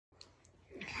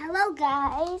Hello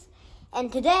guys,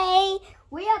 and today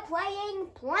we are playing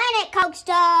Planet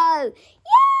Coaster!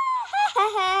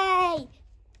 Yay!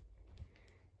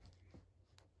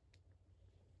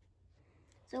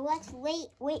 So let's wait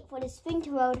for this thing to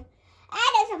load.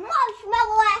 And there's a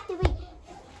marshmallow activate!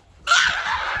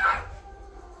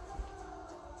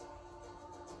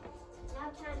 Now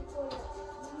time for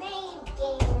the main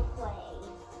game to play.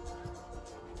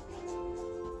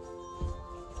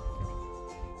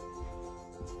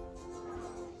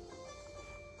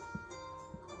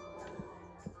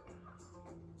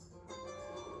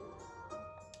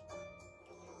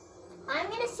 I'm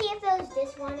gonna see if it was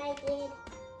this one I did.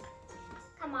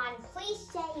 Come on, please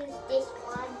say it was this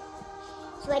one,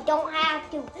 so I don't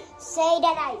have to say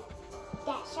that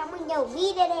someone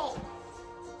deleted it.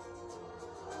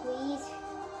 Please,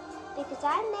 because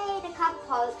I made a couple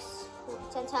parks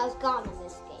since I was gone in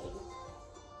this game.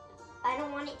 I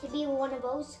don't want it to be one of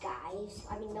those guys.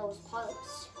 I mean those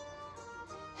parks.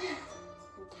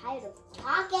 I'm tired of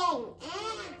talking.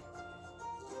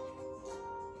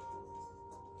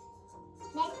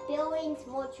 Make buildings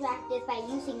more attractive by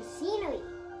using scenery.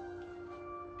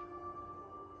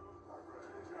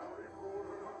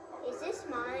 Is this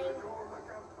mine?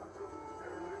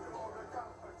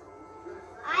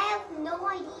 I have no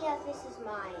idea if this is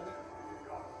mine.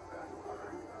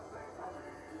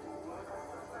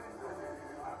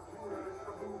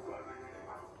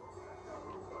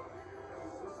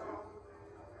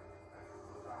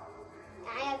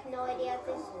 I have no idea if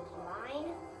this is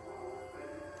mine.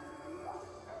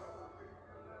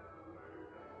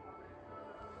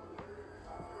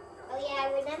 Yeah, I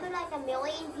remember like a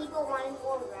million people wanting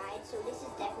more rides, so this is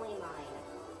definitely mine.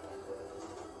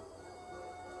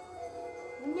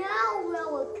 No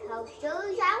roller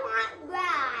coasters, I want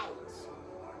rides.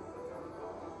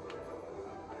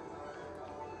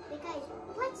 Because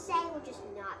let's say we're just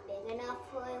not big enough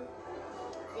for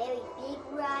very big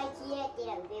rides yet. They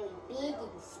are very big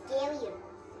and scary.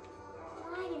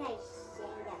 Why did I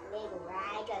say that big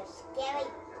rides are scary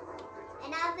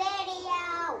in a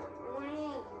video?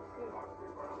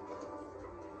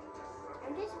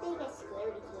 I'm just being a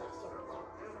scaredy cat somewhere.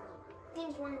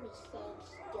 Things want to be saying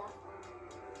stuff.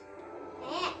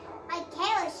 My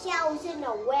carousel's in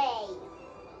the way.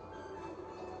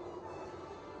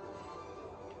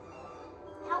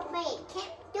 Help me,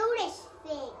 can't do this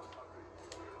thing.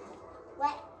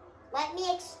 Let me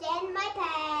extend my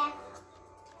path.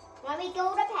 Let me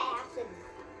go to paths and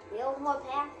build more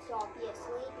paths,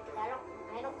 obviously, because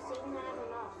I don't seem to have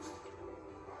enough.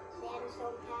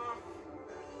 Sandstone path.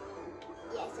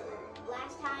 Yes, and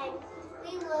last time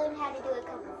we learned how to do a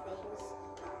couple things.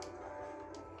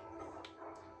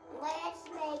 Let's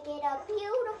make it a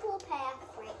beautiful path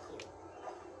right here.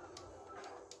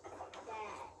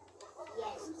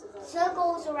 Yes,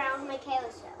 circles around my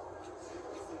carousel.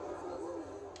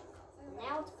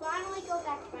 Now let's finally go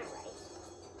back to my right.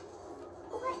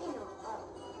 What in the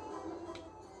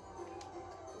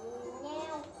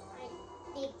Now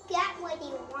they got what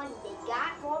they wanted. They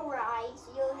got more rides.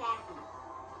 You're happy.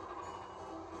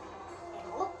 I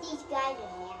hope these guys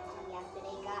are happy after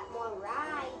they got more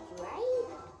rides, right?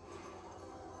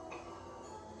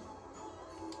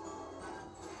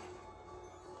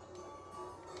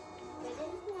 But this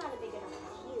is not a big enough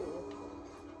queue.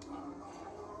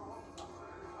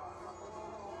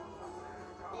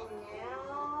 And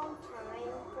now,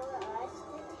 time for us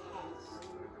to test.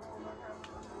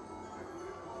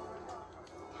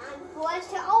 Time for us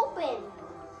to open.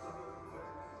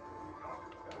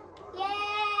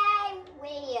 Yay!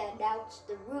 We announced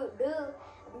the route.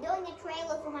 I'm doing a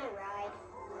trailer for my ride.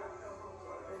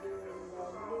 We're doing the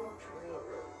new trailer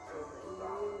for my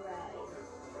new ride.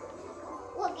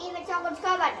 Look, even someone's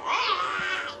coming.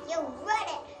 Ah! You read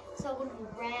it! Someone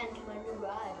ran to my new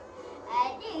ride.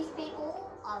 And these people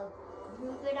are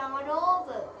moving on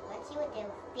over. Let's see what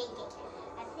they're thinking.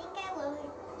 I think I will.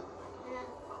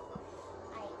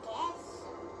 I guess.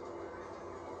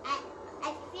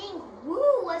 I think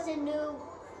woo was a new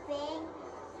thing.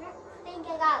 I don't think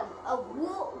I got a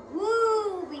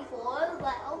woo before,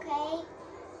 but okay.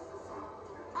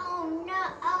 Oh no!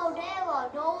 Oh, there are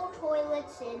no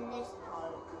toilets in this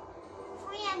park.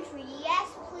 Free entry, yes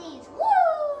please.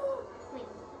 Woo! Wait.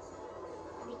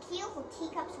 The queue for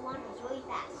Teacups 1 was really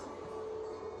fast.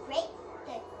 Great.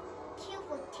 The queue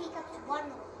for Teacups 1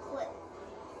 was quick.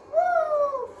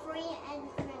 Woo! Free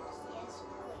entrance, yes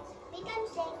please. I think I'm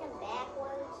saying them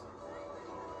backwards.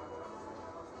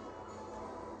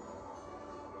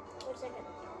 Wait a second.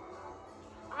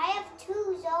 I have 2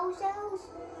 Zozos.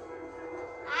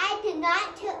 I did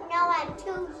not know I have 2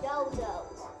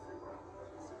 Zozos.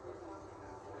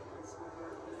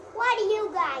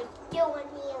 guys doing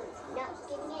here? Not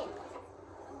getting in.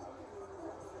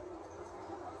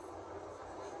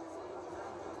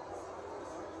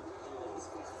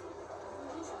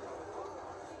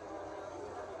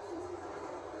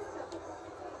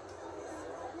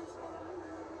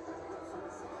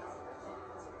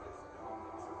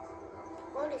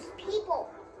 Well, there's people.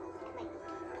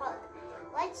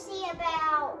 Let's see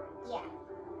about, yeah.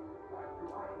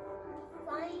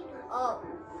 Fine. Oh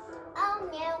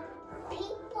no.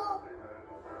 People.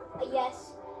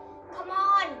 Yes. Come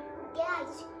on,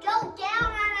 guys. Go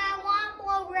down and I want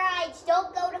more rides.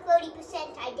 Don't go to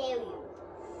 30%, I dare you.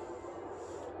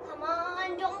 Come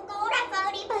on, don't go to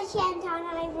 30%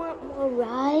 and I want more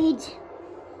rides.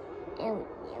 Oh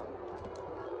no.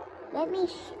 Let me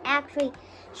actually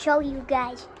show you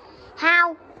guys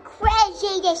how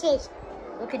crazy this is.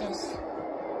 Look at this.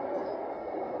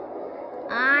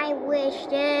 I wish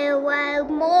there were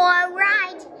more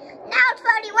rides. Now it's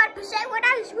 31% when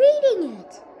I was reading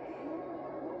it.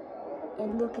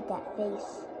 And look at that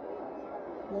face.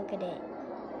 Look at it.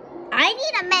 I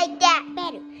need to make that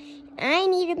better. I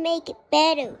need to make it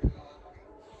better.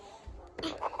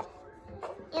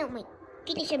 Oh my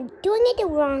goodness, I'm doing it the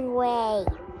wrong way.